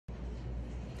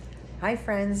Hi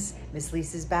friends, Miss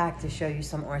Lisa's back to show you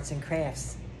some arts and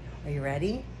crafts. Are you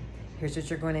ready? Here's what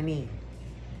you're going to need.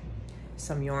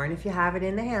 Some yarn if you have it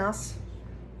in the house.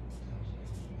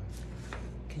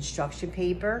 Construction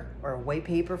paper or white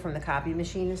paper from the copy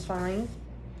machine is fine.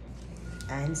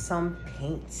 And some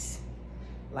paints.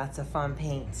 Lots of fun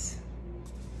paints.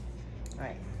 All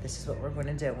right, this is what we're going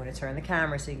to do. I'm going to turn the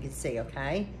camera so you can see,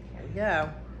 okay? Here we go.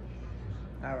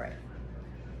 All right.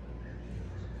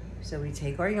 So we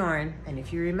take our yarn, and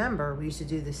if you remember, we used to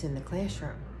do this in the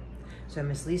classroom. So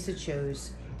Miss Lisa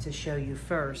chose to show you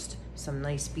first some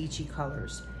nice beachy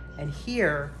colors. And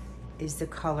here is the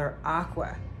color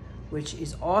aqua, which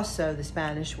is also the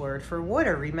Spanish word for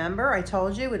water. Remember, I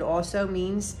told you it also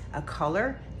means a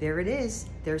color. There it is,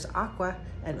 there's aqua,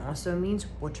 and also means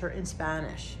water in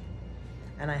Spanish.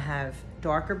 And I have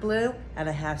darker blue, and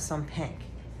I have some pink.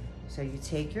 So you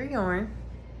take your yarn,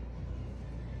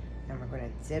 and we're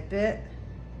going to dip it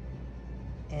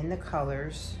in the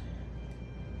colors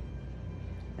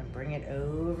and bring it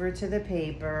over to the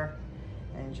paper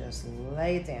and just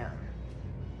lay it down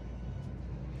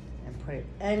and put it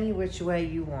any which way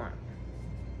you want.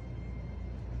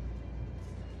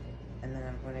 And then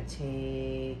I'm going to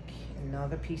take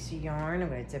another piece of yarn. I'm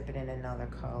going to dip it in another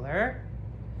color.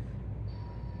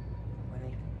 I'm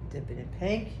going to dip it in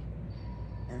pink,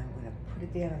 and I'm going to put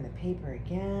it down on the paper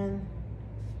again.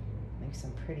 Make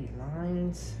some pretty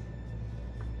lines.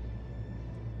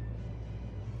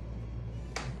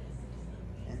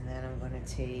 And then I'm going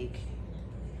to take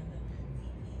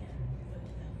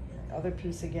the other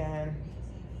piece again.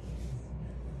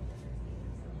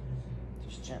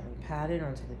 Just gently pat it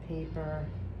onto the paper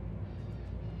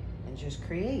and just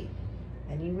create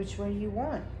any which way you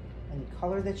want, any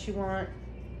color that you want.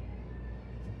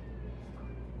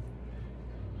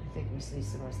 I think Miss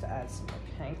Lisa wants to add some more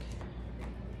pink.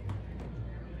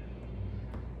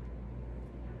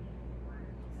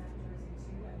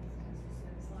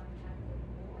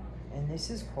 And this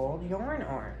is called yarn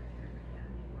art.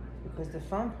 Because the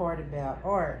fun part about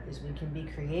art is we can be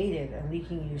creative and we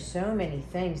can use so many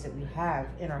things that we have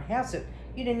in our house that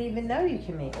you didn't even know you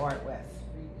can make art with.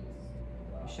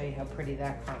 I'll show you how pretty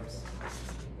that comes.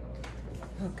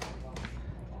 Look,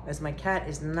 as my cat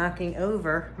is knocking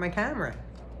over my camera.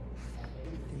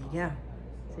 There you go.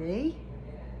 See?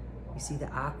 You see the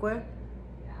aqua?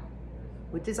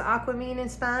 What does aqua mean in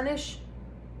Spanish?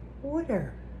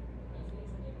 Water.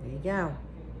 There you go.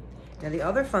 Now the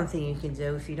other fun thing you can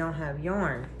do if you don't have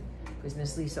yarn, because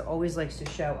Miss Lisa always likes to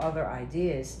show other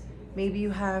ideas, maybe you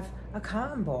have a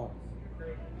cotton ball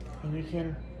and you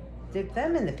can dip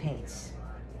them in the paints.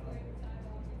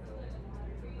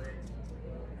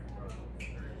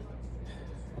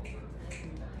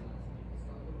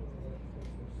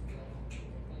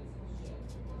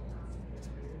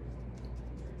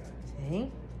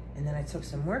 See? And then I took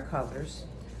some more colors.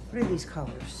 What are these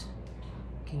colors?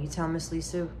 Can you tell Miss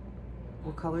Lisa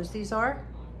what colors these are?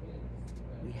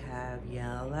 We have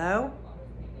yellow.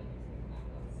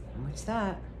 And what's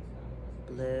that?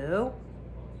 Blue.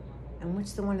 And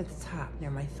what's the one at the top near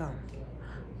my thumb?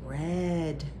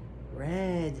 Red.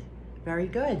 Red. Very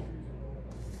good.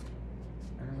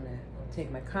 I'm gonna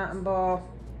take my cotton ball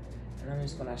and I'm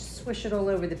just gonna swish it all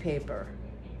over the paper.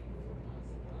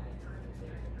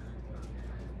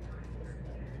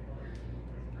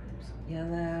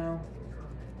 Yellow.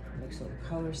 Mix all the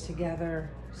colors together.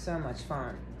 So much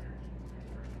fun.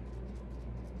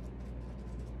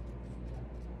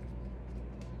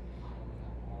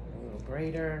 A little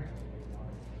brighter.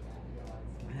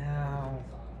 Wow.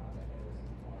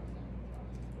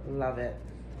 Love it.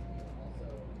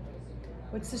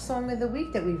 What's the song of the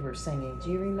week that we were singing?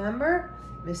 Do you remember?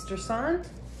 Mr. Sun?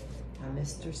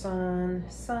 Mr. Sun,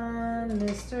 Sun,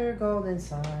 Mr. Golden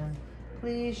Sun,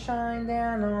 please shine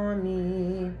down on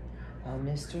me. Oh,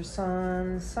 Mr.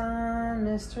 Sun, Sun,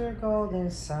 Mr. Golden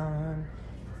Sun,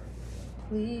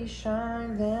 please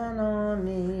shine down on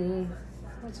me.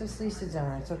 What's this Lisa doing?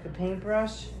 I took a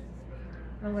paintbrush.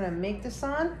 I'm gonna make the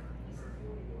sun.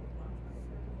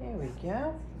 There we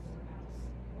go.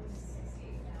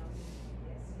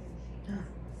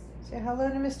 Say hello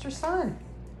to Mr. Sun.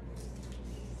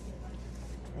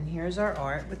 And here's our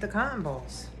art with the cotton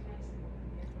balls.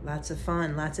 Lots of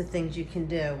fun, lots of things you can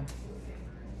do.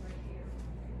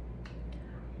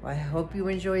 Well, I hope you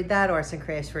enjoyed that arts and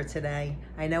crafts for today.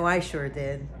 I know I sure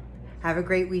did. Have a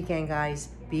great weekend, guys.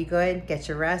 Be good, get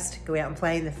your rest, go out and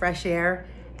play in the fresh air,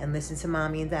 and listen to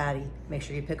Mommy and Daddy. Make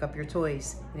sure you pick up your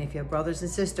toys. And if you have brothers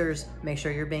and sisters, make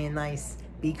sure you're being nice.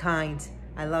 Be kind.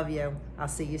 I love you. I'll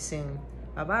see you soon.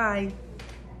 Bye-bye.